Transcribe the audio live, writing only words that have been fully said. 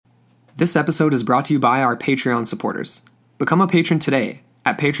This episode is brought to you by our Patreon supporters. Become a patron today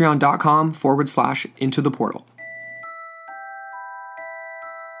at patreon.com/into the portal.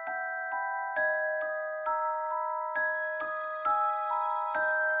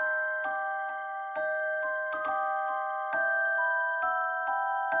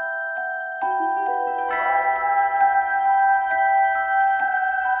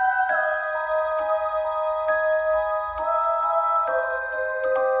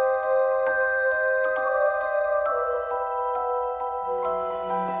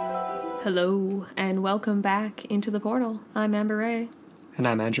 Hello, and welcome back into the portal. I'm Amber Ray. And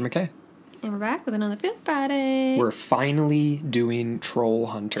I'm Andrew McKay. And we're back with another Film Friday. We're finally doing Troll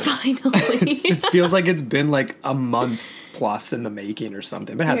Hunter. Finally. It feels like it's been like a month plus in the making or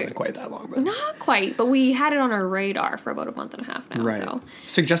something, but it hasn't been quite that long. But. Not quite, but we had it on our radar for about a month and a half now. Right. So.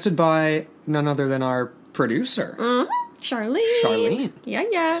 Suggested by none other than our producer. Charlene.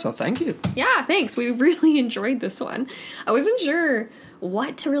 Yeah. So thank you. Yeah, thanks. We really enjoyed this one. I wasn't sure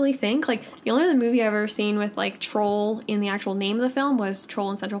what to really think. Like, the only other movie I've ever seen with, like, troll in the actual name of the film was Troll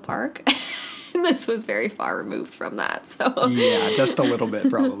in Central Park. And this was very far removed from that, so... Yeah, just a little bit,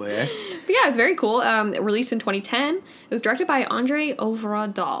 probably, eh? But yeah, it's very cool. It released in 2010. It was directed by Andre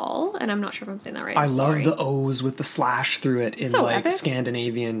Øvredal, and I'm not sure if I'm saying that right. I love the O's with the slash through it in, so like, epic.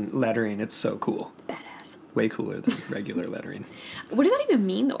 Scandinavian lettering. It's so cool. Badass. Way cooler than regular lettering. What does that even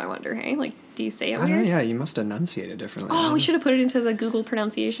mean, though, I wonder, hey? Like, do you say it I don't weird? know, yeah, you must enunciate it differently. Oh, we should have put it into the Google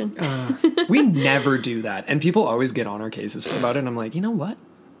pronunciation. We never do that. And people always get on our cases about it, and I'm like, you know what?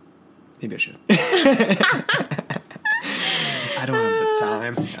 Maybe I should. I don't have the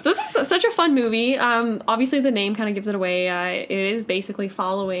time. So this is such a fun movie. Obviously, the name kind of gives it away. It is basically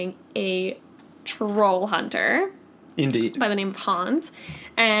following a troll hunter. Indeed. By the name of Hans.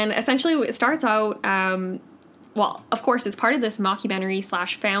 And essentially it starts out, well, of course, it's part of this mockumentary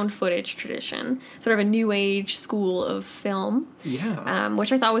 / found footage tradition, sort of a new age school of film. Yeah.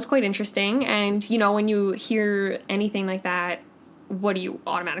 Which I thought was quite interesting. And, you know, when you hear anything like that, what do you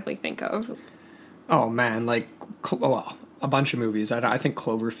automatically think of? Oh, man, like, well, a bunch of movies. I think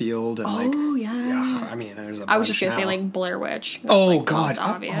Cloverfield and, like... Oh, yeah. I mean, there's a bunch I was just going to now. say, like, Blair Witch. That's, Oh, like, God. Most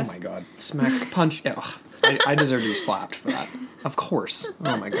obvious. Oh, my God. Smack, punch. Yeah, I deserve to be slapped for that. Of course.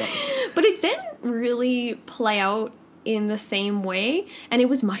 Oh, my God. But it didn't really play out in the same way, and it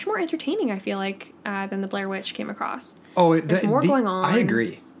was much more entertaining, I feel like, than the Blair Witch came across. Oh, there's more going on. I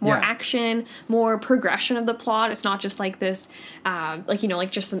agree. More yeah. action, more progression of the plot. It's not just like this, like, you know,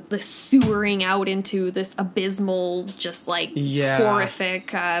 like just the sewering out into this abysmal, just like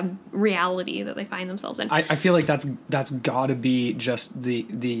horrific reality that they find themselves in. I feel like that's got to be just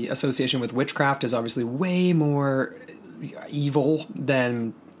the association with witchcraft is obviously way more evil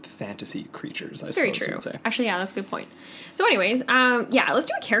than fantasy creatures, I Very suppose true. you'd say. Actually, yeah, that's a good point. So anyways, yeah, let's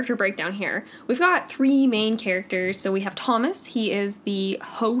do a character breakdown here. We've got 3 main characters. So we have Thomas. He is the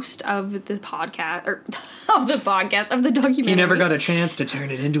host of the podcast, or of the documentary. He never got a chance to turn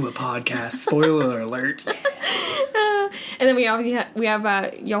it into a podcast. Spoiler alert. And then we obviously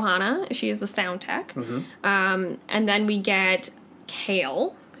have Johanna. She is the sound tech. Mm-hmm. And then we get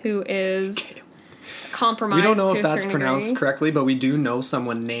Kale, who is compromised. We don't know to if a that's certain pronounced degree. correctly, but we do know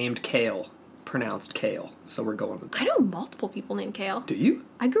someone named Kale. Pronounced Kale, so we're going with that. I know multiple people named Kale. Do you?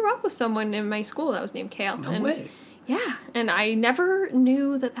 I grew up with someone in my school that was named Kale. No way. Yeah, and I never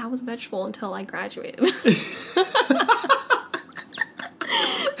knew that was a vegetable until I graduated.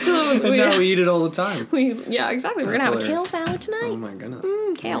 And now we eat it all the time. Yeah, exactly. We're That's going to have hilarious. a kale salad tonight. Oh my goodness.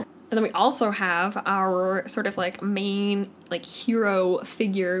 Kale. And then we also have our sort of like main like hero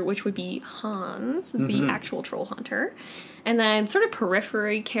figure, which would be Hans, the actual troll hunter. And then sort of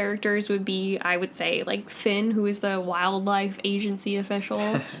periphery characters would be, I would say, like Finn, who is the wildlife agency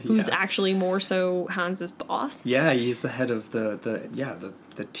official, who's actually more so Hans's boss. Yeah, he's the head of the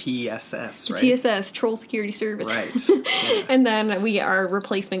TSS, right? TSS, Troll Security Service. Right. Yeah. And then we are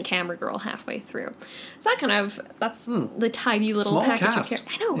replacement camera girl halfway through. So that's the tidy little Small package cast. of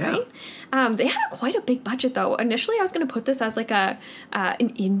characters. I know, Yeah. right? They had quite a big budget, though. Initially, I was going to put this as like an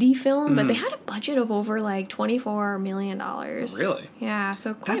indie film, but they had a budget of over like $24 million. Really? Yeah,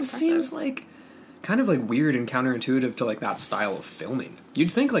 so quite That impressive. seems like kind of like weird and counterintuitive to like that style of filming.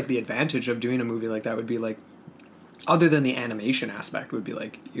 You'd think like the advantage of doing a movie like that would be like, other than the animation aspect, would be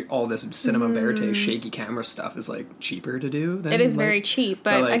like all this cinema verite shaky camera stuff is like cheaper to do. Than, it is like, very cheap,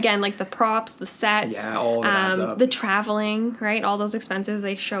 but like, again, like the props, the sets, yeah, all of it adds up. the traveling, right? All those expenses,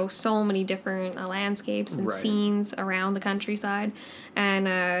 they show so many different landscapes and scenes around the countryside, and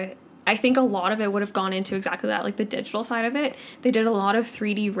I think a lot of it would have gone into exactly that, like the digital side of it. They did a lot of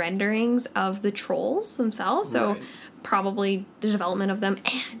 3D renderings of the trolls themselves, so probably the development of them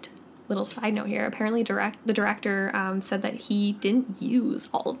and little side note here. Apparently, the director said that he didn't use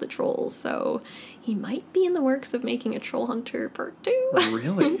all of the trolls, so he might be in the works of making a Troll Hunter Part 2.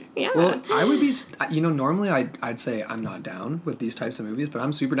 Really? Yeah. Well, I would be, normally I'd say I'm not down with these types of movies, but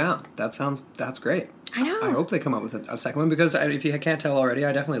I'm super down. That's great. I know. I hope they come up with a second one, because if you can't tell already,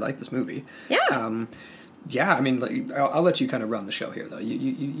 I definitely like this movie. Yeah. Yeah, I mean, I'll let you kind of run the show here, though.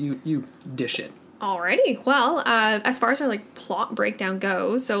 You dish it. Alrighty. Well, as far as our like plot breakdown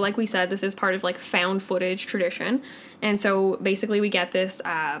goes, so like we said, this is part of like found footage tradition, and so basically we get this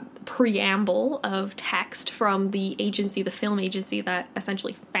preamble of text from the agency, the film agency that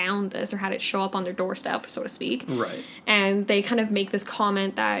essentially found this or had it show up on their doorstep, so to speak. Right. And they kind of make this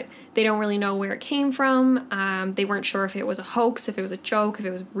comment that they don't really know where it came from. They weren't sure if it was a hoax, if it was a joke, if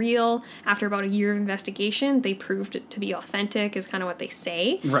it was real. After about a year of investigation, they proved it to be authentic, is kind of what they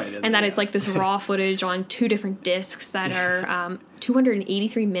say. Right. And that it's like this raw footage on 2 different discs that are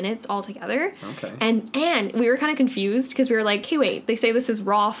 283 minutes altogether. Okay. And we were kind of confused because we were like, hey, wait, they say this is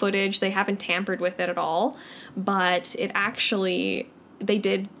raw footage. They haven't tampered with it at all. But it actually, they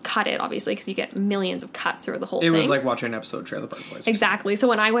did cut it, obviously, because you get millions of cuts through the whole thing. It was like watching an episode of Trailer Park Boys. Exactly. So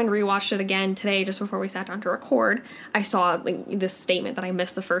when I went and rewatched it again today, just before we sat down to record, I saw like, this statement that I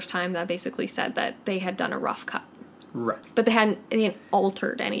missed the first time that basically said that they had done a rough cut. Right. But they hadn't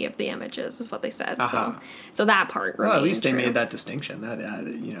altered any of the images, is what they said. Uh-huh. So that part Well, at least they true. made that distinction. That,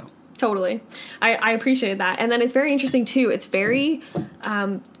 Totally. I appreciate that. And then it's very interesting, too. It's very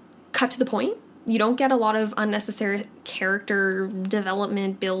cut to the point. You don't get a lot of unnecessary character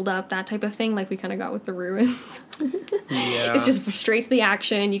development, build-up, that type of thing, like we kind of got with The Ruins. Yeah. It's just straight to the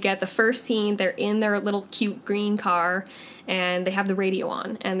action. You get the first scene. They're in their little cute green car, and they have the radio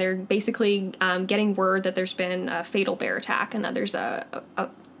on. And they're basically getting word that there's been a fatal bear attack and that there's a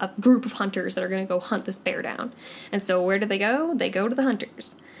group of hunters that are going to go hunt this bear down. And so where do they go? They go to the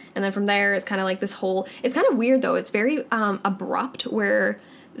hunters. And then from there, it's kind of like this whole... It's kind of weird, though. It's very abrupt, where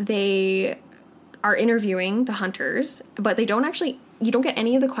they are interviewing the hunters, but they don't actually... You don't get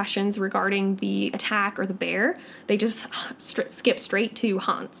any of the questions regarding the attack or the bear. They just skip straight to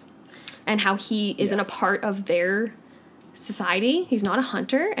Hans and how he isn't a part of their society. He's not a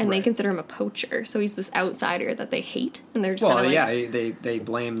hunter, and they consider him a poacher. So he's this outsider that they hate, and they're just kind of like... they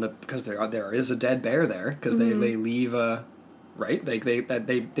blame because there is a dead bear there, because they leave a... Right?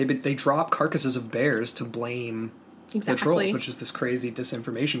 They drop carcasses of bears to blame the trolls, which is this crazy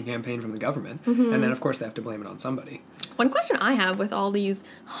disinformation campaign from the government. And then, of course, they have to blame it on somebody. One question I have with all these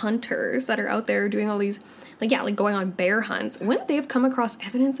hunters that are out there doing all these, like going on bear hunts, wouldn't they have come across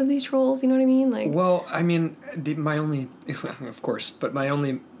evidence of these trolls? You know what I mean? Like, well, I mean, my only, of course, but my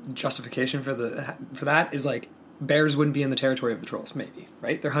only justification for that is like, bears wouldn't be in the territory of the trolls, maybe,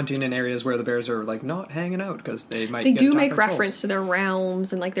 right? They're hunting in areas where the bears are like not hanging out because they might. They do make reference to their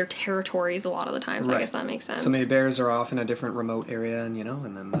realms and like their territories a lot of the times. So I guess that makes sense. So maybe bears are off in a different remote area, and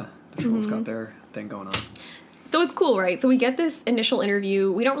and then the trolls got their thing going on. So it's cool, right? So we get this initial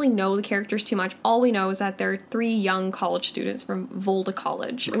interview. We don't really know the characters too much. All we know is that they're 3 young college students from Volda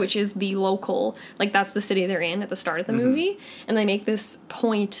College, which is the local, like that's the city they're in at the start of the movie. And they make this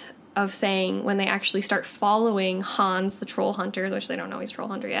point of saying when they actually start following Hans, the troll hunter, which they don't know he's troll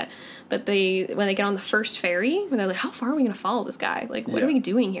hunter yet, but when they get on the first ferry, when they're like, how far are we going to follow this guy? Like, what are we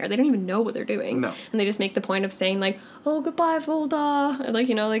doing here? They don't even know what they're doing. No. And they just make the point of saying like, oh, goodbye, Volda. And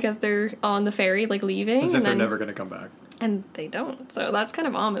like, as they're on the ferry, like leaving. As if they're never going to come back. And they don't. So that's kind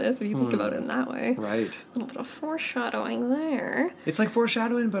of ominous if you think about it in that way. Right. A little bit of foreshadowing there. It's like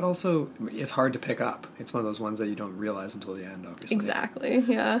foreshadowing, but also it's hard to pick up. It's one of those ones that you don't realize until the end, obviously. Exactly,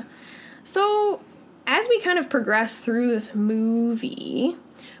 yeah. So as we kind of progress through this movie,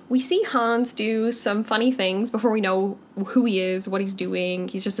 we see Hans do some funny things before we know who he is, what he's doing.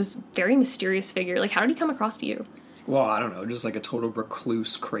 He's just this very mysterious figure. Like, how did he come across to you? Well, I don't know, just like a total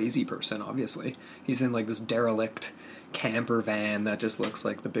recluse, crazy person, obviously. He's in like this derelict camper van that just looks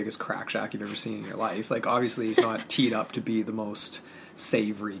like the biggest crack shack you've ever seen in your life. Like, obviously he's not teed up to be the most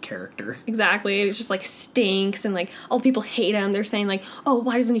savory character. Exactly. It's just like stinks, and like all the people hate him. They're saying like, oh,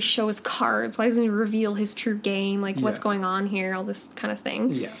 why doesn't he show his cards? Why doesn't he reveal his true game? Like, what's going on here? All this kind of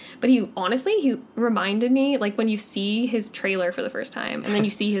thing. Yeah. But he reminded me, like when you see his trailer for the first time and then you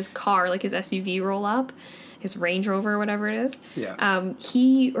see his car, like his SUV roll up, his Range Rover or whatever it is. Yeah.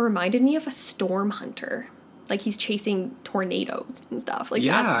 He reminded me of a storm hunter. Like he's chasing tornadoes and stuff. Like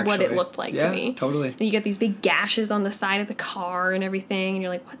that's what it looked like to me. Totally. And you get these big gashes on the side of the car and everything, and you're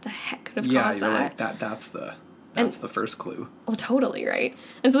like, what the heck could have caused that? Like, that's the That's the first clue. Oh, totally, right?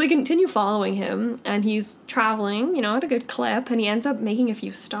 And so they continue following him, and he's traveling, you know, at a good clip, and he ends up making a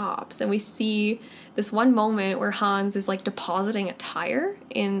few stops. And we see this one moment where Hans is, like, depositing a tire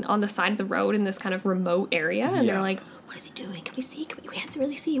on the side of the road in this kind of remote area, and they're like, what is he doing? Can we see? We can't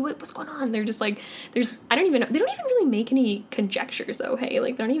really see. What's going on? They're just like, I don't even know. They don't even really make any conjectures, though, hey?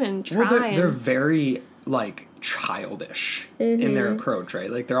 Like, they don't even try. Well, they're very, like, childish in their approach,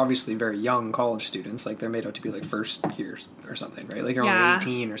 right? Like, they're obviously very young college students. Like, they're made out to be, like, first years or something, right? Like, they're only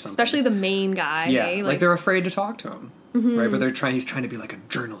 18 or something. Especially the main guy. Yeah, hey? like, they're afraid to talk to him, right? But he's trying to be, like, a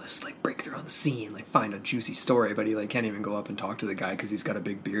journalist, like, break through on the scene, like, find a juicy story, but he, like, can't even go up and talk to the guy because he's got a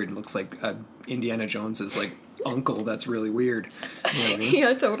big beard and looks like Indiana Jones's, like, uncle. That's really weird. You know what I mean?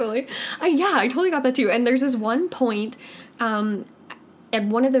 Yeah, totally. I totally got that too. And there's this one point at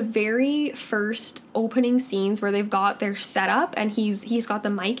one of the very first opening scenes where they've got their setup, and he's got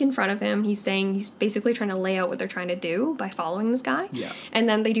the mic in front of him. He's basically trying to lay out what they're trying to do by following this guy. Yeah. And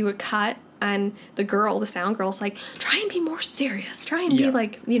then they do a cut, and the sound girl's like, try and be more serious. Try and be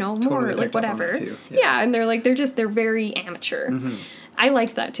like, you know, more totally like whatever. Yeah. And they're like, they're very amateur. I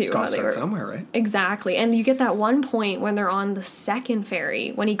liked that too. Gotta start somewhere, right? Exactly. And you get that one point when they're on the second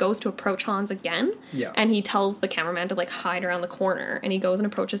ferry, when he goes to approach Hans again. Yeah. And he tells the cameraman to, like, hide around the corner. And he goes and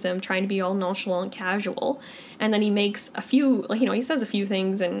approaches him, trying to be all nonchalant and casual. And then he makes a few, like, you know, he says a few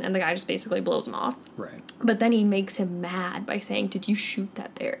things, and the guy just basically blows him off. Right. But then he makes him mad by saying, did you shoot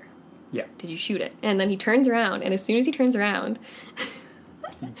that bear? Yeah. Did you shoot it? And then he turns around, and as soon as he turns around...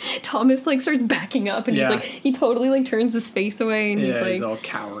 Thomas, like, starts backing up, and he's like, he totally, like, turns his face away, and he's all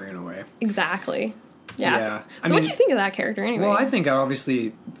cowering away. Exactly. Yeah. Yeah. So what do you think of that character anyway? Well, I think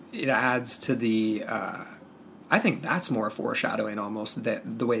obviously it adds to the, I think that's more foreshadowing almost,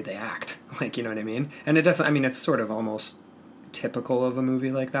 the way they act. Like, you know what I mean? And it definitely, I mean, it's sort of almost typical of a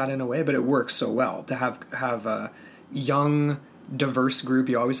movie like that in a way, but it works so well to have a young, diverse group.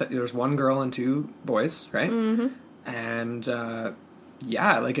 You always, there's one girl and two boys, right? Mm-hmm. And,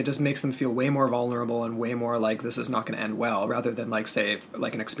 yeah, like, it just makes them feel way more vulnerable and way more like this is not going to end well, rather than, like, say,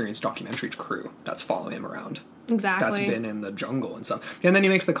 like an experienced documentary crew that's following him around. Exactly. That's been in the jungle and stuff. And then he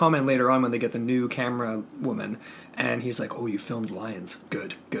makes the comment later on when they get the new camera woman, and he's like, oh, you filmed lions.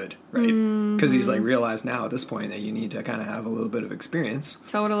 Good, right? Because he's, like, realized now at this point that you need to kind of have a little bit of experience.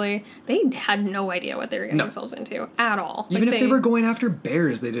 Totally. They had no idea what they were getting themselves into at all. Even if they were going after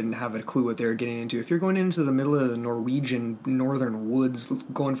bears, they didn't have a clue what they were getting into. If you're going into the middle of the Norwegian northern woods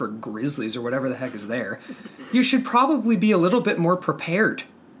going for grizzlies or whatever the heck is there, you should probably be a little bit more prepared.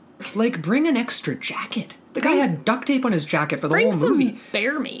 Like, bring an extra jacket. The guy had duct tape on his jacket for the whole movie. Bring some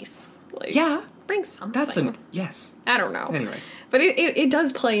bear mace. Like, yeah. Bring something. Yes. I don't know. Anyway. But it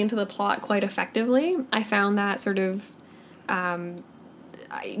does play into the plot quite effectively. I found that sort of,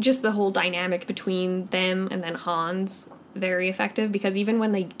 just the whole dynamic between them and then Hans very effective, because even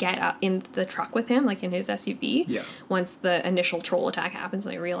when they get up in the truck with him, like in his SUV, once the initial troll attack happens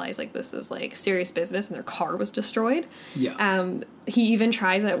and they realize, like, this is, like, serious business and their car was destroyed, he even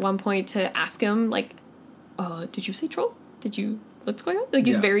tries at one point to ask him, like, did you say troll? What's going on? Like,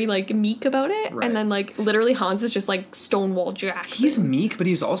 he's very, like, meek about it. Right. And then, like, literally Hans is just, like, Stonewall Jackson. He's meek, but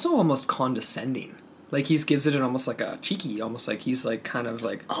he's also almost condescending. Like, he gives it an almost like a cheeky, almost like he's, like, kind of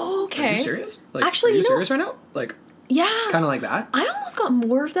like, oh, okay. Are you serious? Like, actually, are you serious right now? Like, yeah. Kind of like that. I almost got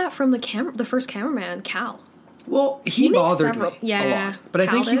more of that from the first cameraman, Cal. Well, he bothered me a lot. But I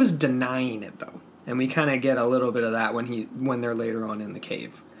think he was denying it, though. And we kind of get a little bit of that when they're later on in the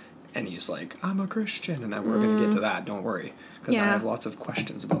cave. And he's like, I'm a Christian. And then we're going to get to that, don't worry. Because I have lots of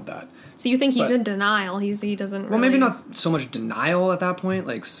questions about that. So you think he's in denial? He doesn't really... Well, maybe not so much denial at that point,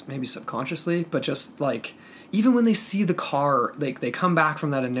 like, maybe subconsciously, but just, like, even when they see the car, like, they come back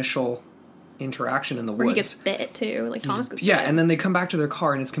from that initial interaction in the woods. Where he gets bit, too. Like, Thomas gets bit. Yeah, and then they come back to their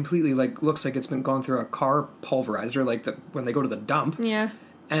car, and it's completely, like, looks like it's been gone through a car pulverizer, like, when they go to the dump. Yeah.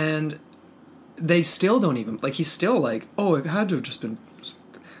 And they still don't even... Like, he's still like, oh, it had to have just been...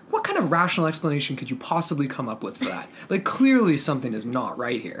 What kind of rational explanation could you possibly come up with for that? Like, clearly something is not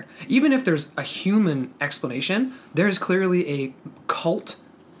right here. Even if there's a human explanation, there's clearly a cult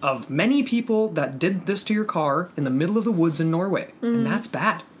of many people that did this to your car in the middle of the woods in Norway. And that's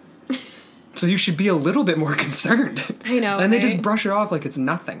bad. So you should be a little bit more concerned. I know, And they just brush it off like it's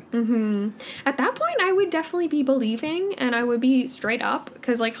nothing. Mm-hmm. At that point, I would definitely be believing, and I would be straight up,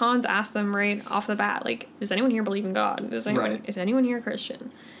 because, like, Hans asked them right off the bat, like, does anyone here believe in God? Is anyone here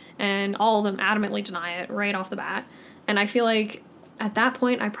Christian? And all of them adamantly deny it right off the bat. And I feel like at that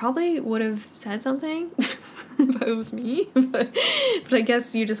point, I probably would have said something. if it was me. But I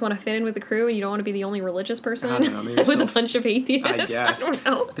guess you just want to fit in with the crew and you don't want to be the only religious person I don't know, maybe with still a bunch of atheists. I guess. I don't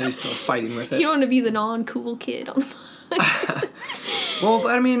know. They're still fighting with it. You don't want to be the non-cool kid on the Well,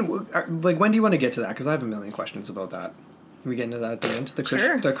 I mean, like, when do you want to get to that? Because I have a million questions about that. Can we get into that at the end?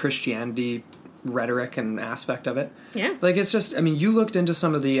 Sure. The Christianity rhetoric and aspect of it. Yeah. Like, it's just, I mean, you looked into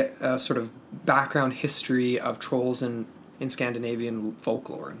some of the sort of background history of trolls in Scandinavian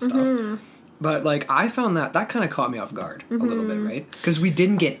folklore and stuff. Mm-hmm. But, like, I found that kind of caught me off guard a little bit, right? Because we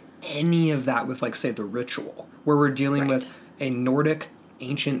didn't get any of that with, like, say, the ritual, where we're dealing with a Nordic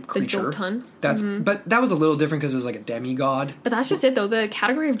ancient creature. The Jotun. That's but that was a little different because it was like a demigod. But that's just it, though. The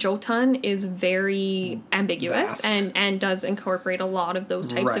category of Jotun is very ambiguous and does incorporate a lot of those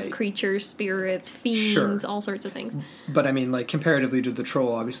types of creatures, spirits, fiends, all sorts of things. But I mean, like, comparatively to the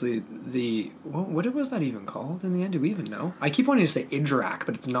troll, obviously what was that even called in the end? Do we even know? I keep wanting to say Idrak,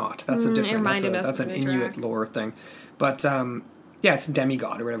 but it's not. That's a different. That's an Inuit lore thing. But yeah, it's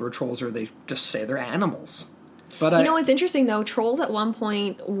demigod or whatever. Trolls they just say they're animals. But you know what's interesting, though? Trolls at one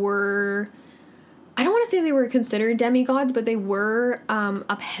point were... I don't want to say they were considered demigods, but they were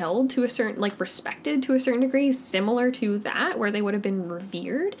upheld to a certain... like, respected to a certain degree, similar to that, where they would have been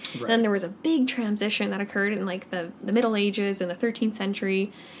revered. Right. And then there was a big transition that occurred in, like, the Middle Ages and the 13th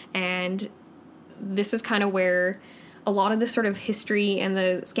century, and this is kind of where a lot of this sort of history and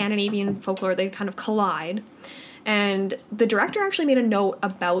the Scandinavian folklore, they kind of collide. And the director actually made a note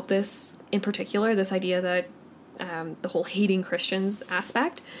about this in particular, this idea that the whole hating Christians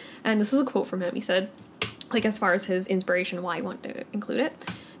aspect. And this was a quote from him. He said, like, as far as his inspiration, why he wanted to include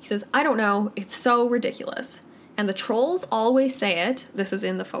it, he says, "I don't know, it's so ridiculous. And the trolls always say it," this is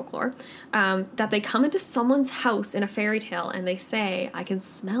in the folklore, "that they come into someone's house in a fairy tale and they say, 'I can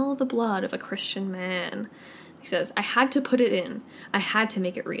smell the blood of a Christian man.'" He says, "I had to put it in. I had to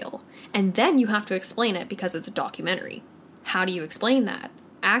make it real. And then you have to explain it because it's a documentary. How do you explain that?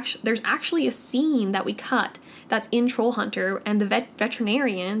 There's actually a scene that we cut that's in Trollhunter, and the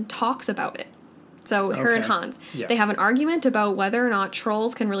veterinarian talks about it." So her and Hans, they have an argument about whether or not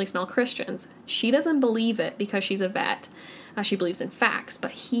trolls can really smell Christians. She doesn't believe it because she's a vet. She believes in facts,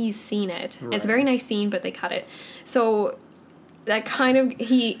 but he's seen it. Right. It's a very nice scene, but they cut it. So that kind of,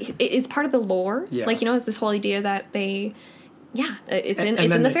 it is part of the lore. Yeah. Like, it's this whole idea that they... Yeah, it's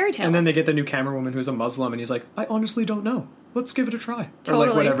in the fairy tales. And then they get the new camerawoman who's a Muslim, and he's like, "I honestly don't know. Let's give it a try." Totally. Or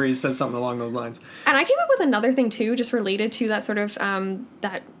like whatever, he says something along those lines. And I came up with another thing too, just related to that sort of,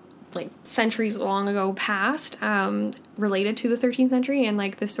 that like centuries long ago past, related to the 13th century and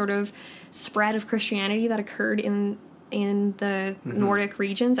like this sort of spread of Christianity that occurred in the Nordic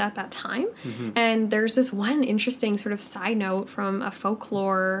regions at that time. And there's this one interesting sort of side note from a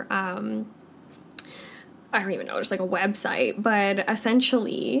folklore, I don't even know, there's like a website, but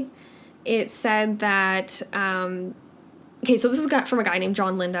essentially it said that, okay, so this is from a guy named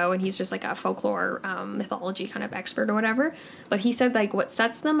John Lindo, and he's just like a folklore mythology kind of expert or whatever, but he said like what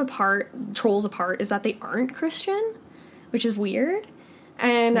sets them apart, trolls apart, is that they aren't Christian, which is weird.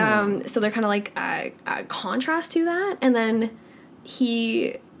 And so they're kind of like a contrast to that. And then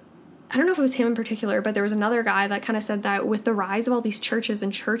I don't know if it was him in particular, but there was another guy that kind of said that with the rise of all these churches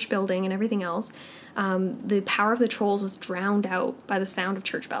and church building and everything else, the power of the trolls was drowned out by the sound of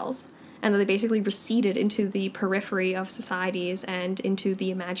church bells. And that they basically receded into the periphery of societies and into the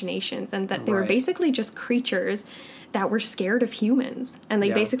imaginations. And that they were basically just creatures that were scared of humans. And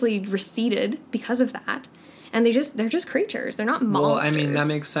they basically receded because of that. And they're just creatures. They're not monsters. Well, I mean, that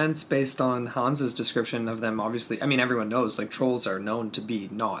makes sense based on Hans's description of them, obviously. I mean, everyone knows, like, trolls are known to be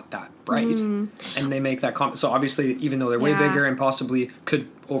not that bright. And they make that comment. So, obviously, even though they're way bigger and possibly could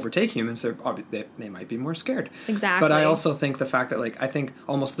overtake humans, they might be more scared. Exactly. But I also think the fact that, like, I think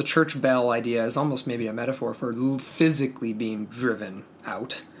almost the church bell idea is almost maybe a metaphor for physically being driven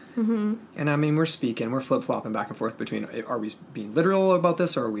out. And, I mean, we're flip-flopping back and forth between, are we being literal about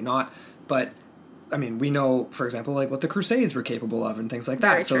this or are we not? But... I mean, we know, for example, like what the Crusades were capable of and things like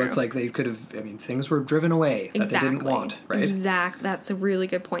that. So it's like they could have, I mean, things were driven away that they didn't want, right? Exactly. That's a really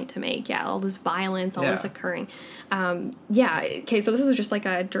good point to make. Yeah, all this violence, all this occurring. Okay, so this is just like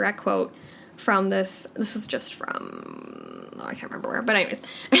a direct quote from this. This is just from, I can't remember where, but anyways,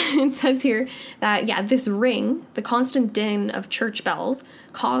 it says here that, this ring, the constant din of church bells,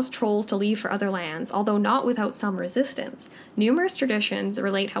 caused trolls to leave for other lands, although not without some resistance. Numerous traditions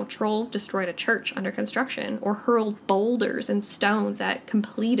relate how trolls destroyed a church under construction or hurled boulders and stones at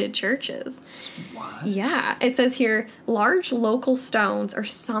completed churches. What? Yeah, it says here, large local stones are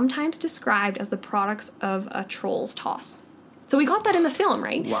sometimes described as the products of a troll's toss. So we got that in the film,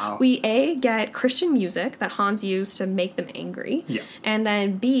 right? Wow. We get Christian music that Hans used to make them angry. Yeah. And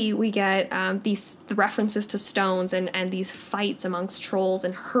then B, we get the references to stones and these fights amongst trolls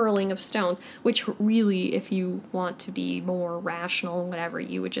and hurling of stones, which really, if you want to be more rational and whatever,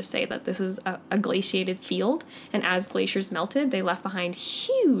 you would just say that this is a glaciated field. And as glaciers melted, they left behind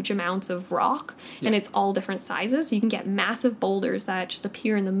huge amounts of rock, and it's all different sizes. So you can get massive boulders that just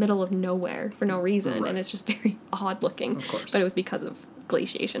appear in the middle of nowhere for no reason. Right. And it's just very odd looking. Of course. But it was because of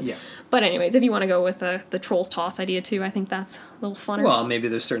glaciation. Yeah. But anyways, if you want to go with the trolls toss idea too, I think that's a little funner. Well, maybe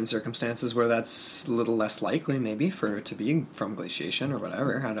there's certain circumstances where that's a little less likely, maybe, for it to be from glaciation or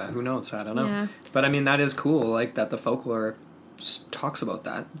whatever. Who knows? I don't know. Yeah. But I mean, that is cool, like, that the folklore talks about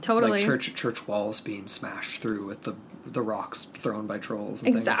that. Totally. Like church walls being smashed through with the rocks thrown by trolls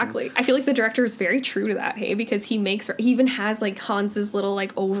and Exactly. things. I feel like the director is very true to that, hey, because he even has like Hans's little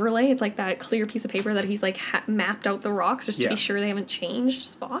like overlay. It's like that clear piece of paper that he's like mapped out the rocks just to be sure they haven't changed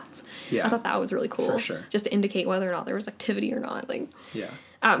spots. Yeah. I thought that was really cool. For sure. Just to indicate whether or not there was activity or not. Like, Yeah.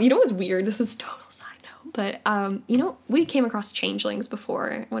 you know what's weird? This is total side note, but you know, we came across changelings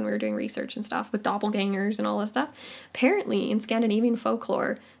before when we were doing research and stuff with doppelgangers and all this stuff. Apparently, in Scandinavian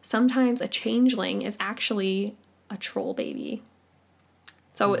folklore, sometimes a changeling is actually a troll baby.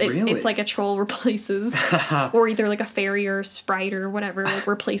 So Really? it's like a troll replaces, or either like a fairy or a sprite or whatever, like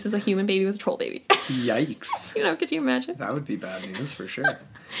replaces a human baby with a troll baby. Yikes. You know, could you imagine? That would be bad news for sure.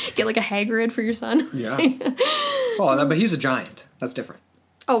 Get like a Hagrid for your son. Yeah. Well, but he's a giant. That's different.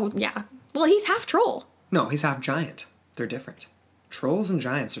 Oh, yeah. Well, he's half troll. No, he's half giant. They're different. Trolls and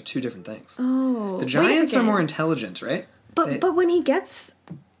giants are two different things. Oh. The wait a giants are second. more intelligent, right? But when he gets,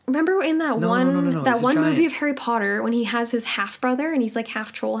 remember in that No, that he's a one movie giant. of Harry Potter when he has his half brother and he's like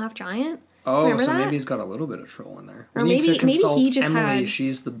half troll, half giant? Oh, Remember so that? maybe he's got a little bit of troll in there. Or We need maybe- to maybe he consult just Emily. had-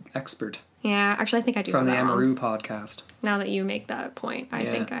 She's the expert Yeah, actually, I think I do from the have that wrong. Amaru podcast. Now that you make that point, I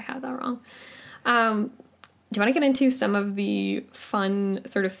Yeah. think I had that wrong. Do you want to get into some of the fun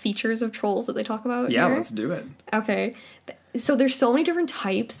sort of features of trolls that they talk about Yeah, here? let's do it. Okay. So there's so many different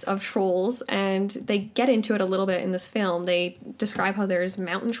types of trolls, and they get into it a little bit in this film. They describe how there's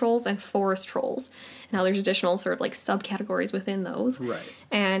mountain trolls and forest trolls, and how there's additional sort of like subcategories within those. Right.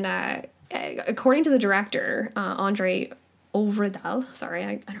 And according to the director, Andre Ovredal, sorry,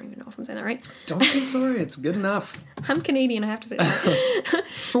 I don't even know if I'm saying that right. Don't be sorry. It's good enough. I'm Canadian, I have to say that.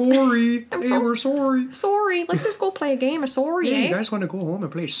 Sorry. I'm Hey, so- we're sorry. Sorry, let's just go play a game of sorry, Yeah, eh? you guys want to go home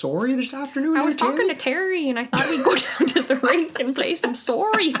and play sorry this afternoon? I was talking to Terry, and I thought we'd go down to the rink and play some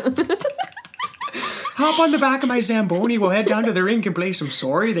sorry. Hop on the back of my Zamboni. We'll head down to the rink and play some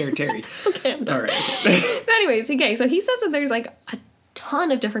sorry there, Terry. Okay, I'm done. All right. But anyways, okay, so he says that there's like a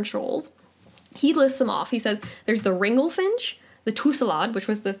ton of different trolls. He lists them off. He says there's the Ringelfinch, the Tussalad, which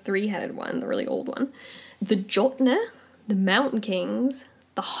was the three-headed one, the really old one, the Jotne, the Mountain Kings,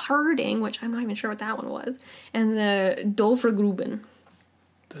 the Harding, which I'm not even sure what that one was, and the Dovregruben.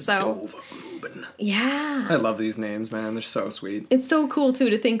 So, Dovregruben. yeah. I love these names, man. They're so sweet. It's so cool, too,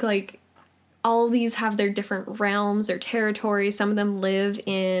 to think, like, all of these have their different realms, their territories. Some of them live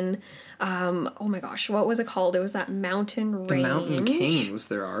in, oh my gosh, what was it called? It was that mountain range. The Mountain Kings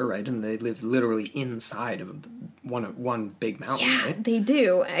there are, right? And they live literally inside of one big mountain, Yeah, right? they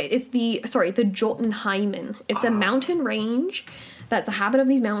do. It's the Jotunheimen. It's a mountain range that's a habit of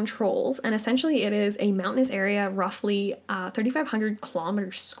these mountain trolls, and essentially it is a mountainous area, roughly 3,500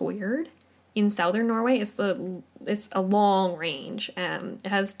 kilometers squared in southern Norway. It's a long range. It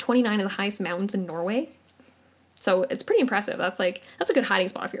has 29 of the highest mountains in Norway, so it's pretty impressive. That's a good hiding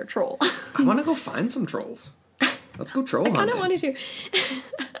spot if you're a troll. I want to go find some trolls. Let's go troll I kind of hunting. wanted to.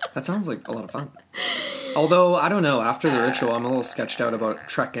 That sounds like a lot of fun. Although, I don't know, after the ritual, I'm a little sketched out about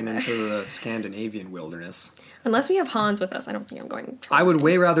trekking into the Scandinavian wilderness. Unless we have Hans with us, I don't think I'm going. I would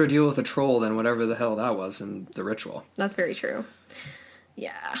way rather deal with a troll than whatever the hell that was in the ritual. That's very true.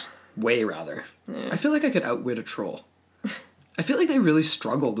 Yeah. Way rather. I feel like I could outwit a troll. I feel like they really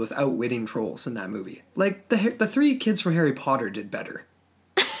struggled with outwitting trolls in that movie. Like, the three kids from Harry Potter did better.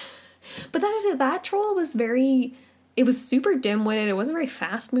 But that's just it. That troll was it was super dim-witted. It wasn't very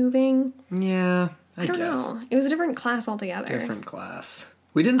fast-moving. Yeah, I I don't guess. know. It was a different class altogether. Different class.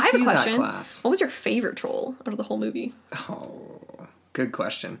 We didn't I have see a that question. class. What was your favorite troll out of the whole movie? Oh, good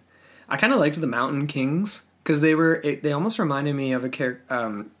question. I kind of liked the Mountain Kings because they almost reminded me of a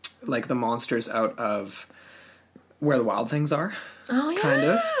character, like the monsters out of Where the Wild Things Are. Oh, yeah. Kind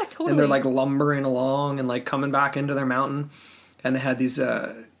of. Totally. And they're like lumbering along and like coming back into their mountain. And they had these,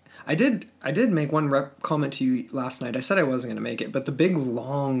 I did make one comment to you last night. I said I wasn't going to make it, but the big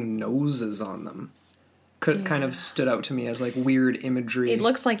long noses on them. kind of stood out to me as like weird imagery. It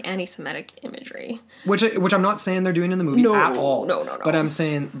looks like anti-Semitic imagery. Which I'm not saying they're doing in the movie at all. No. But I'm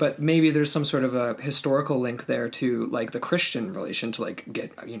saying, but maybe there's some sort of a historical link there to like the Christian relation to like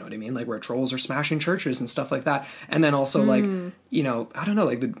get, you know what I mean? Like where trolls are smashing churches and stuff like that. And then also like, you know, I don't know,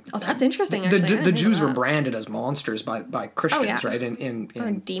 like that's interesting. The Jews were branded as monsters by Christians, right?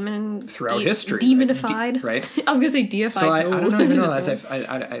 In demon throughout history. Demonified. Right? I was going to say deified. So I don't even know. I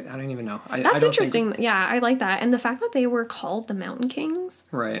don't even know. That's interesting. Yeah, I like that. And the fact that they were called the Mountain Kings.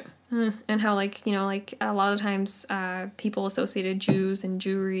 Right. And how, like, you know, like, a lot of the times people associated Jews and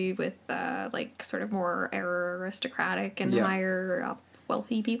Jewry with, like, sort of more aristocratic and higher up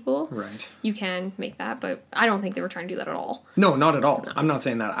wealthy people. Right. You can make that, but I don't think they were trying to do that at all. No, not at all. No. I'm not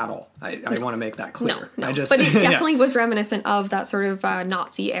saying that at all. I want to make that clear. No. But it definitely was reminiscent of that sort of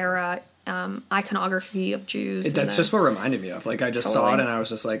Nazi era iconography of Jews. That's just what reminded me of. Like I just saw it and I was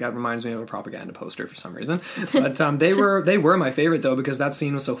just like, that reminds me of a propaganda poster for some reason. But they were my favorite though, because that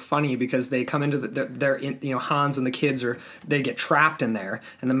scene was so funny because they come into they're in, you know, Hans and the kids they get trapped in there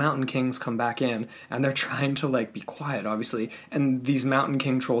and the Mountain Kings come back in and they're trying to like be quiet obviously, and these Mountain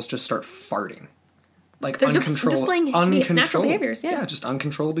King trolls just start farting. Like they're displaying natural behaviors, yeah, just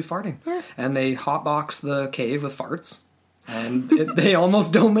uncontrollably farting. Yeah. And they hotbox the cave with farts. And they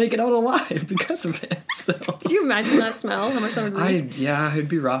almost don't make it out alive because of it. So could you imagine that smell? How much that would be? Yeah, it'd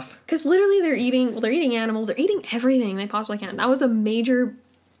be rough. Because literally they're eating animals, they're eating everything they possibly can. That was a major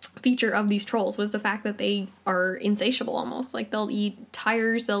feature of these trolls, was the fact that they are insatiable almost. Like they'll eat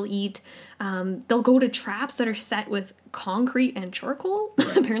tires, they'll go to traps that are set with concrete and charcoal.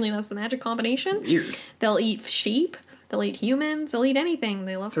 Right. Apparently that's the magic combination. Weird. They'll eat sheep, they'll eat humans, they'll eat anything.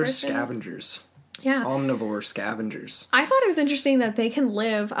 They love persons. They're scavengers. Yeah. Omnivore scavengers. I thought it was interesting that they can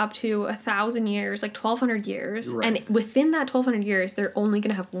live up to 1,000 years, like 1,200 years. Right. And within that 1,200 years, they're only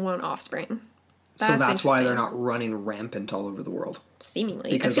going to have one offspring. That's why they're not running rampant all over the world. Seemingly.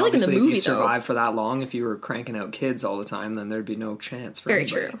 Because I feel obviously like in the movie, if you survive for that long, if you were cranking out kids all the time, then there'd be no chance for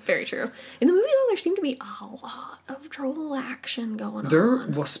anybody. Very true. In the movie, though, there seemed to be a lot of troll action going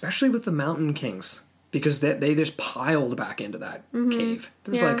on. Well, especially with the Mountain Kings. Because they just piled back into that cave.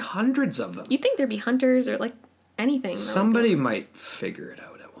 There's like hundreds of them. You'd think there'd be hunters or like anything. Somebody might figure it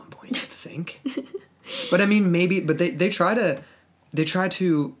out at one point, I think. But I mean, maybe. But they try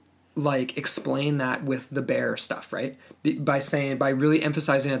to like explain that with the bear stuff, right? By really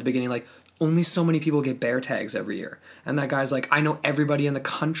emphasizing at the beginning, like only so many people get bear tags every year, and that guy's like, I know everybody in the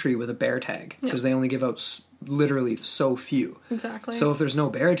country with a bear tag because they only give out literally so few. Exactly. So if there's no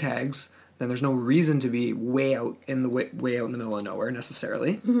bear tags, then there's no reason to be way out in the middle of nowhere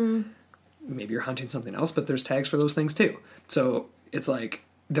necessarily. Mm-hmm. Maybe you're hunting something else, but there's tags for those things too. So it's like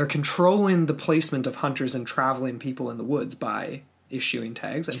they're controlling the placement of hunters and traveling people in the woods by issuing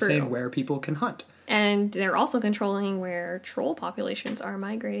tags and saying where people can hunt. And they're also controlling where troll populations are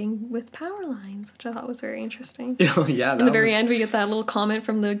migrating with power lines, which I thought was very interesting. Yeah. In the very end, we get that little comment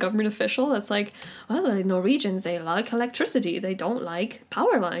from the government official that's like, well, the Norwegians, they like electricity. They don't like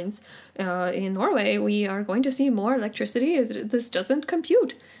power lines. In Norway, we are going to see more electricity. This doesn't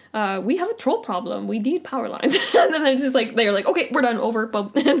compute. We have a troll problem. We need power lines. And then they're like, okay, we're done, over.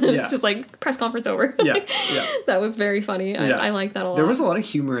 And it's just like, press conference over. Yeah. That was very funny. I like that a lot. There was a lot of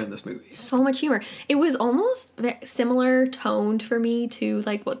humor in this movie. So much humor. It was almost similar toned for me to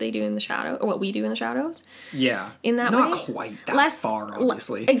like what they do in the shadow, or what we do in the shadows. Yeah. In that way. Not quite that far,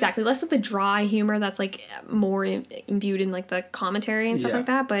 obviously. Exactly. Less of the dry humor that's like more imbued in like the commentary and stuff like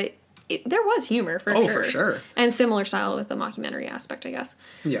that, but there was humor for sure. Oh, for sure. And similar style with the mockumentary aspect, I guess.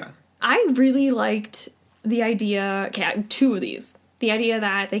 Yeah. I really liked the idea, two of these. The idea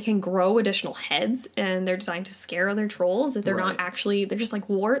that they can grow additional heads and they're designed to scare other trolls, that they're not actually, they're just like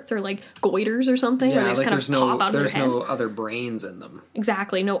warts or like goiters or something, where they just kind of pop out of their head. There's no other brains in them.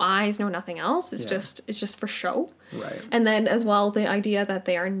 Exactly. No eyes, no nothing else. It's just for show. Right. And then as well, the idea that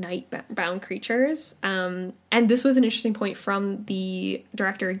they are night-bound creatures. And this was an interesting point from the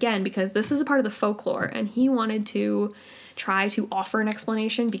director again, because this is a part of the folklore and he wanted to try to offer an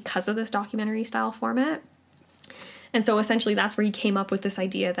explanation because of this documentary style format. And so essentially that's where he came up with this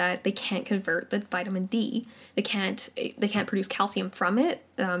idea that they can't convert the vitamin D. They can't produce calcium from it.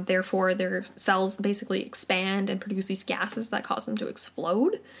 Therefore, their cells basically expand and produce these gases that cause them to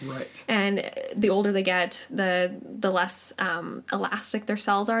explode. Right. And the older they get, the less elastic their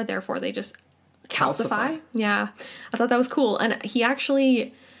cells are. Therefore, they just calcify. Yeah. I thought that was cool. And he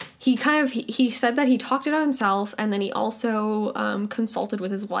actually he said that he talked it out himself, and then he also consulted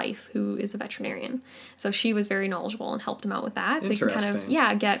with his wife, who is a veterinarian. So she was very knowledgeable and helped him out with that. So he can kind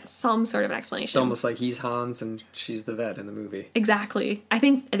of get some sort of explanation. It's almost like he's Hans and she's the vet in the movie. Exactly. I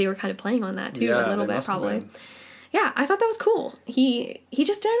think they were kind of playing on that too, a little bit probably. Yeah, I thought that was cool. He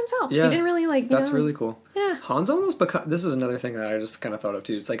just did it himself. Yeah, he didn't really that's really cool. Yeah. Hans almost this is another thing that I just kind of thought of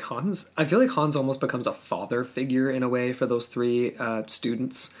too. It's like I feel like Hans almost becomes a father figure in a way for those three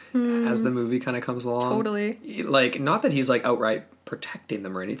students as the movie kind of comes along. Totally. Like, not that he's like outright protecting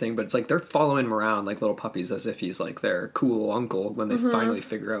them or anything, but it's like they're following him around like little puppies as if he's like their cool uncle when they finally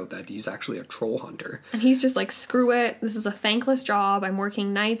figure out that he's actually a troll hunter. And he's just like, screw it, this is a thankless job, I'm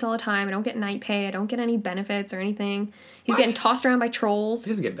working nights all the time, I don't get night pay, I don't get any benefits or anything. He's getting tossed around by trolls. He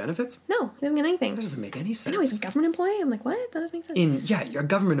doesn't get benefits? No, he doesn't get anything. That doesn't make any sense. I know, he's a government employee. I'm like, what? That doesn't make sense. You're a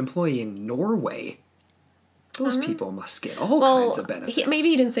government employee in Norway. Those people must get all kinds of benefits. Maybe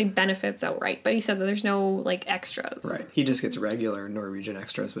he didn't say benefits outright, but he said that there's no, like, extras. Right. He just gets regular Norwegian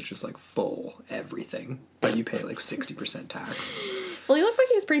extras, which is, like, full everything. But you pay, like, 60% tax. Well, he looked like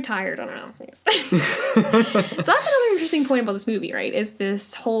he was pretty tired. I don't know. So that's another interesting point about this movie, right? Is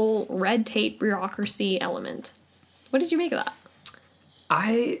this whole red tape bureaucracy element. What did you make of that?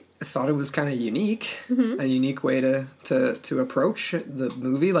 I thought it was kind of unique. A unique way to approach the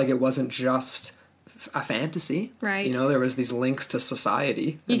movie. Like, it wasn't just a fantasy, right? You know, there was these links to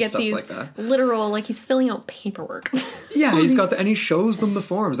society and you get stuff these like that. Literal, like, he's filling out paperwork. Yeah, he's got and he shows them the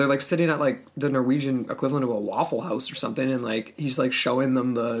forms. They're like sitting at like the Norwegian equivalent of a Waffle House or something, and like he's like showing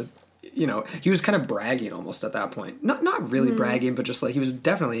them the, you know, he was kind of bragging almost at that point. Not really bragging, but just like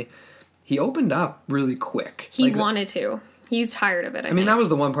he opened up really quick. He like, wanted to. He's tired of it. I mean, that was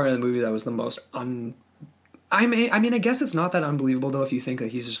the one part of the movie that was the most I mean, I guess it's not that unbelievable, though, if you think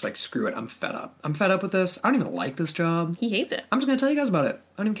that he's just like, screw it, I'm fed up. I'm fed up with this. I don't even like this job. He hates it. I'm just going to tell you guys about it.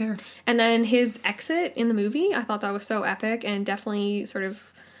 I don't even care. And then his exit in the movie, I thought that was so epic and definitely sort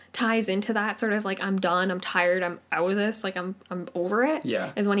of ties into that sort of like, I'm done, I'm tired, I'm out of this, like I'm over it.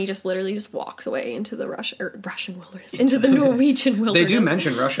 Yeah. Is when he just literally just walks away into the Russian wilderness, into the Norwegian wilderness. They do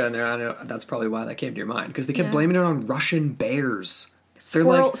mention Russia in there. I know that's probably why that came to your mind, because they kept blaming it on Russian bears.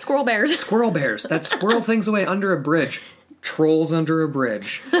 Squirrel bears. Squirrel bears. That squirrel things away under a bridge. Trolls under a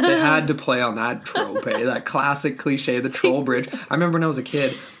bridge. They had to play on that trope, that classic cliche, the troll bridge. I remember when I was a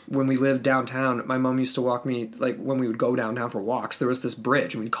kid, when we lived downtown, my mom used to walk me, like when we would go downtown for walks, there was this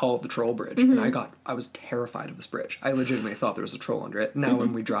bridge and we'd call it the troll bridge. And I was terrified of this bridge. I legitimately thought there was a troll under it. Now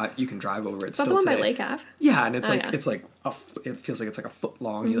when we drive, you can drive over it. Is that the one by Lake Ave? Yeah, and it's it feels like it's like a foot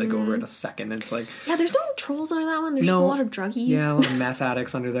long. You like go over it in a second. And it's like, yeah, there's no trolls under that one. There's just a lot of druggies. Yeah, a lot of meth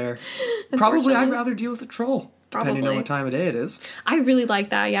addicts under there. Probably I'd rather deal with a troll. Depending on what time of day it is. I really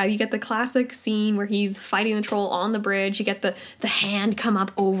like that. Yeah, you get the classic scene where he's fighting the troll on the bridge. You get the hand come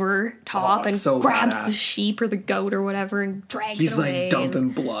up over top and so grabs badass. the sheep or the goat or whatever and drags he's it away. He's like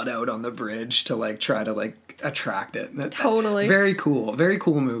dumping blood out on the bridge to like try to like attract it. Totally. Very cool. Very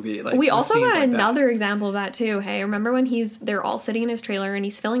cool movie. Like, we also got like another example of that too. Hey, remember when they're all sitting in his trailer and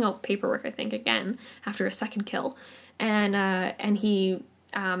he's filling out paperwork, I think, again, after a second kill. And he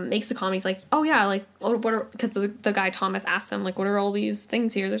makes the comment. He's like, oh yeah, like, what are, because the guy Thomas asks him, like, what are all these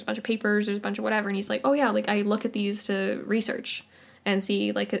things here? There's a bunch of papers, there's a bunch of whatever. And he's like, oh yeah, like, I look at these to research and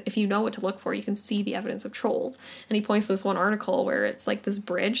see, like, if you know what to look for, you can see the evidence of trolls. And he points to this one article where it's like this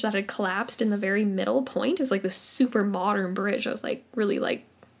bridge that had collapsed in the very middle point. It's like this super modern bridge. I was like, really, like,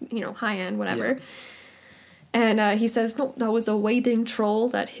 you know, high end, whatever. Yeah. And he says, no, that was a wading troll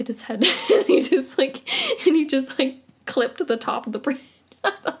that hit his head. And he just clipped the top of the bridge.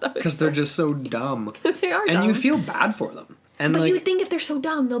 Because they're just so dumb. Because they are dumb. And you feel bad for them. And but like, you would think if they're so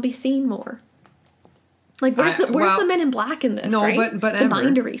dumb, they'll be seen more. Like, where's the Men in Black in this, right? But the Amber,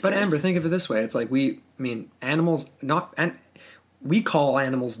 mind erasers. But Amber, think of it this way. It's like animals, we call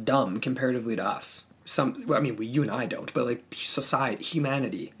animals dumb comparatively to us. You and I don't, but like society,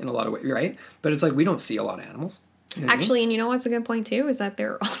 humanity in a lot of ways, right? But it's like, we don't see a lot of animals. You know Actually, and you know what's a good point too, is that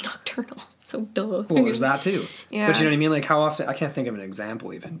they're all nocturnal. So duh. Well, there's that too. Yeah. But you know what I mean? Like, how often, I can't think of an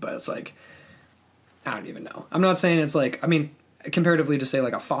example even, but it's like, I don't even know. I'm not saying it's like, comparatively to say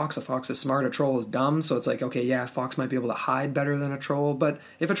like a fox is smart, a troll is dumb, so it's like, okay, yeah, a fox might be able to hide better than a troll, but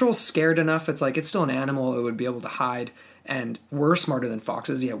if a troll's scared enough, it's like, it's still an animal, it would be able to hide, and we're smarter than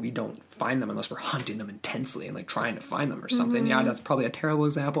foxes. Yeah, we don't find them unless we're hunting them intensely and like trying to find them or something. Yeah, that's probably a terrible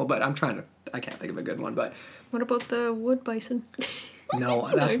example, but I can't think of a good one. But what about the wood bison? No,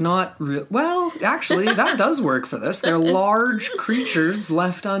 that's not real. Well, actually, that does work for this. They're large creatures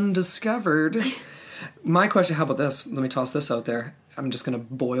left undiscovered. My question, how about this? Let me toss this out there. I'm just gonna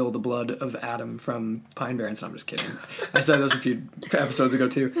boil the blood of Adam from Pine Barrens. No, I'm just kidding. I said this a few episodes ago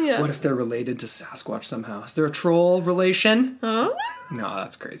too. Yeah. What if they're related to Sasquatch somehow? Is there a troll relation? Huh? No,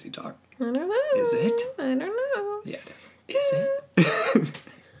 that's crazy talk. I don't know. Is it? I don't know. Yeah, it is. Is it?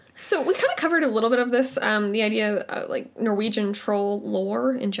 So we kind of covered a little bit of this, the idea of, like, Norwegian troll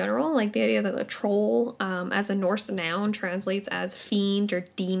lore in general, like the idea that a troll, as a Norse noun, translates as fiend or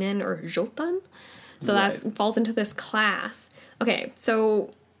demon or jotun. So Right. that falls into this class. Okay,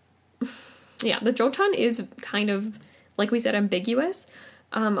 so yeah, the jotun is kind of, like we said, ambiguous.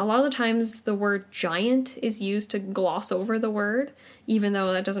 A lot of the times the word giant is used to gloss over the word, even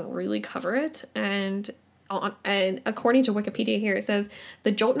though that doesn't really cover it. And according to Wikipedia here, it says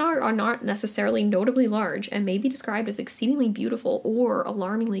the Jotnar are not necessarily notably large and may be described as exceedingly beautiful or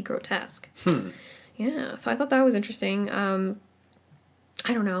alarmingly grotesque. Yeah, so I thought that was interesting. I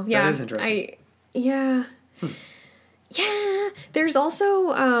don't know. Yeah, That is interesting. Yeah. There's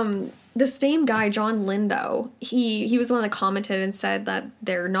also the same guy, John Lindo. He was the one that commented and said that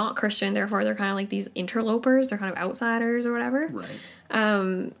they're not Christian, therefore they're kind of like these interlopers. They're kind of outsiders or whatever.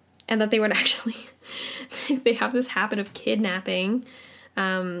 Right. And that they would actually, they have this habit of kidnapping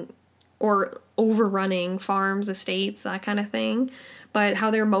or overrunning farms, estates, that kind of thing. But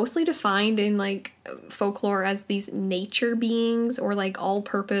how they're mostly defined in, like, folklore as these nature beings or, like,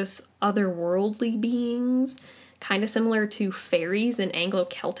 all-purpose otherworldly beings, kind of similar to fairies in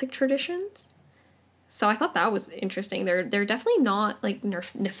Anglo-Celtic traditions. So I thought that was interesting. They're definitely not, like,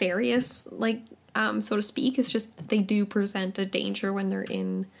 nefarious, like, so to speak. It's just they do present a danger when they're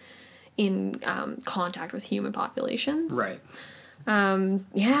in contact with human populations. Right.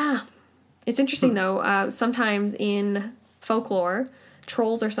 Yeah. It's interesting, though. Sometimes in folklore,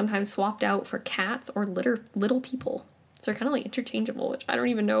 trolls are sometimes swapped out for cats or little people. So they're kind of like interchangeable, which I don't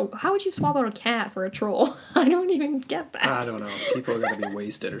even know. How would you swap out a cat for a troll? I don't even get that. I don't know. People are going to be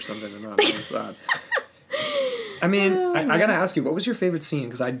wasted or something and not notice that. I mean, I got to ask you, what was your favorite scene?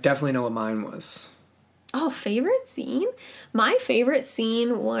 Because I definitely know what mine was. Oh, favorite scene? My favorite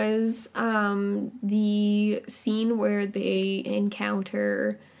scene was the scene where they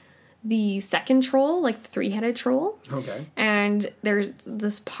encounter the second troll, like the three-headed troll. Okay. And there's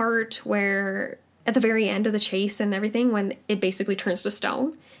this part where at the very end of the chase and everything, when it basically turns to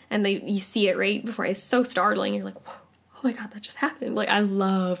stone and you see it right before, it's so startling. You're like, whoa, oh my God, that just happened. Like, I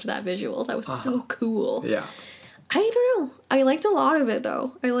loved that visual. That was so cool. Yeah. I don't know. I liked a lot of it,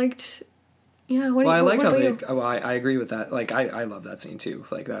 though. I liked... Yeah, I liked how they. Well, I agree with that. Like, I love that scene too.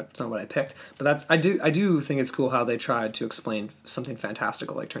 Like, that's not what I picked, but that's I do think it's cool how they tried to explain something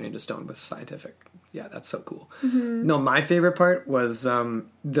fantastical like turning to stone with scientific. Yeah, that's so cool. Mm-hmm. No, my favorite part was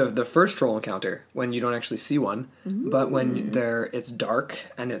the first troll encounter when you don't actually see one, but when it's dark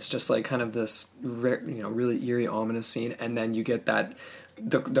and it's just like kind of this really eerie, ominous scene, and then you get that.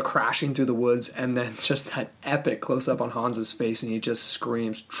 The crashing through the woods, and then just that epic close up on Hans's face, and he just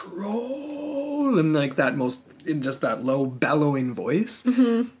screams "troll" and like that low bellowing voice.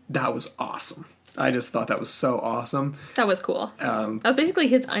 Mm-hmm. That was awesome. I just thought that was so awesome. That was cool. That was basically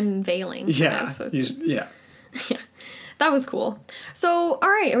his unveiling. Yeah, yeah. That was cool. So, all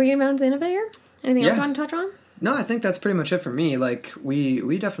right, are we getting down to the end of it here? Anything else you want to touch on? No, I think that's pretty much it for me. Like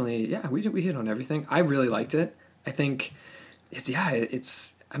we definitely we hit on everything. I really liked it. I think.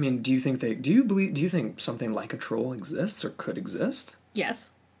 It's. I mean, do you think something like a troll exists or could exist? Yes.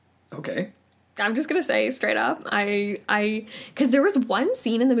 Okay. I'm just gonna say straight up, because there was one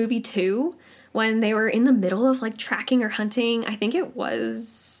scene in the movie too when they were in the middle of like tracking or hunting. I think it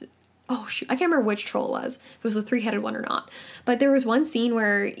was. Oh shoot, I can't remember which troll it was. If it was the three-headed one or not. But there was one scene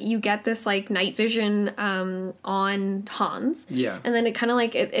where you get this like night vision on Hans. Yeah. And then it kind of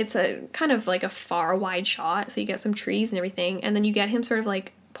like it's a kind of like a far wide shot, so you get some trees and everything, and then you get him sort of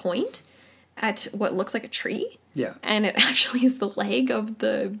like point at what looks like a tree. Yeah. And it actually is the leg of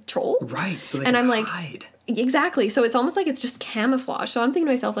the troll. Right. So they and can I'm hide. Like, exactly. So it's almost like it's just camouflage. So I'm thinking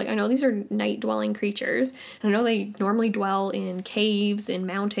to myself, like, I know these are night-dwelling creatures, and I know they normally dwell in caves, in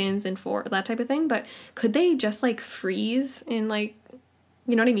mountains, and that type of thing, but could they just, like, freeze in, like,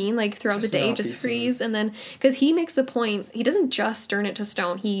 you know what I mean? Like, throughout Just the day, not just be freeze, and then, because he makes the point, he doesn't just turn it to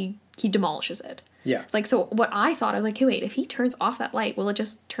stone, he demolishes it. Yeah. It's like, so what I thought, I was like, hey, wait, if he turns off that light, will it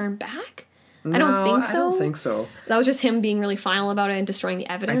just turn back? No, I don't think so. That was just him being really final about it and destroying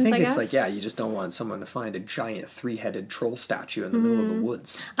the evidence, I guess. It's like, yeah, you just don't want someone to find a giant three-headed troll statue in the middle of the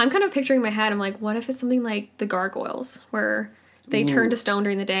woods. I'm kind of picturing in my head, I'm like, what if it's something like the gargoyles, where they turn to stone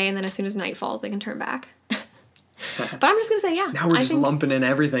during the day, and then as soon as night falls, they can turn back? But I'm just going to say, yeah. Now we're just lumping in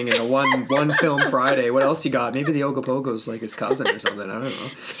everything into one film Friday. What else you got? Maybe the Ogopogo's like his cousin or something. I don't know.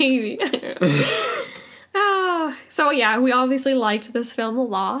 Maybe. I don't know. So So yeah, we obviously liked this film a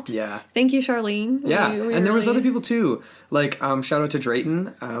lot. Yeah. Thank you, Charlene. Yeah, We and there was really- other people too. Like, shout out to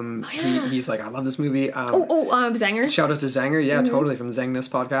Drayton. yeah. He's like, I love this movie. Zanger. Shout out to Zanger. Yeah, totally, from Zang This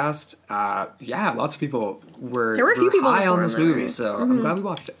Podcast. Yeah, lots of people were, There were a few people high on before this him, movie, so I'm glad we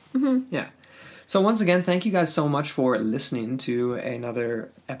watched it. Yeah. So once again, thank you guys so much for listening to another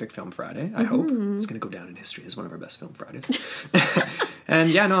Epic Film Friday. I hope it's going to go down in history as one of our best film Fridays. And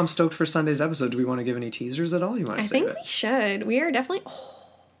yeah, no, I'm stoked for Sunday's episode. Do we want to give any teasers at all? You want to I save think it? we should. We are definitely.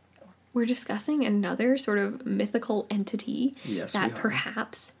 We're discussing another sort of mythical entity Yes, that we are.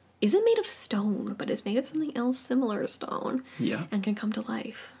 perhaps isn't made of stone, but is made of something else similar to stone. Yeah. And can come to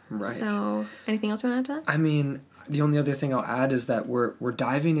life. Right. So, anything else you want to add to that? I mean, the only other thing I'll add is that we're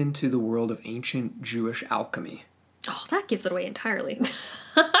diving into the world of ancient Jewish alchemy. Oh, that gives it away entirely.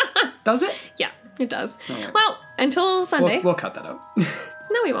 Does it? Yeah, it does. Alright. Well, until Sunday. We'll cut that out.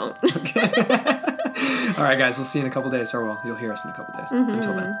 No, we won't. All right, guys, we'll see you in a couple days. Or, well, you'll hear us in a couple days.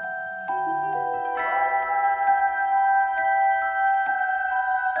 Until then.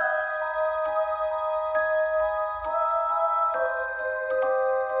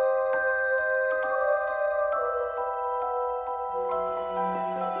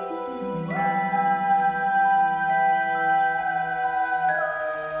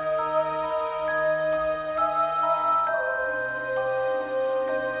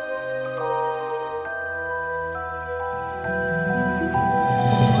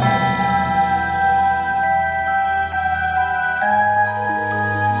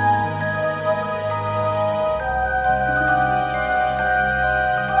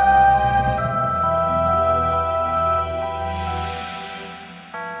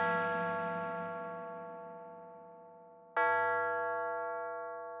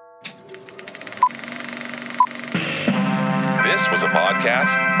 This was a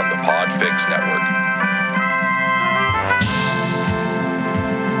podcast from the Podfix Network.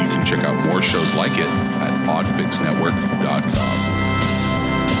 You can check out more shows like it at podfixnetwork.com.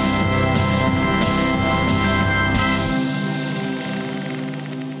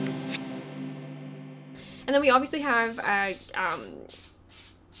 And then we obviously have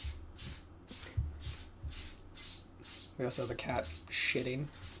We also have a cat shitting.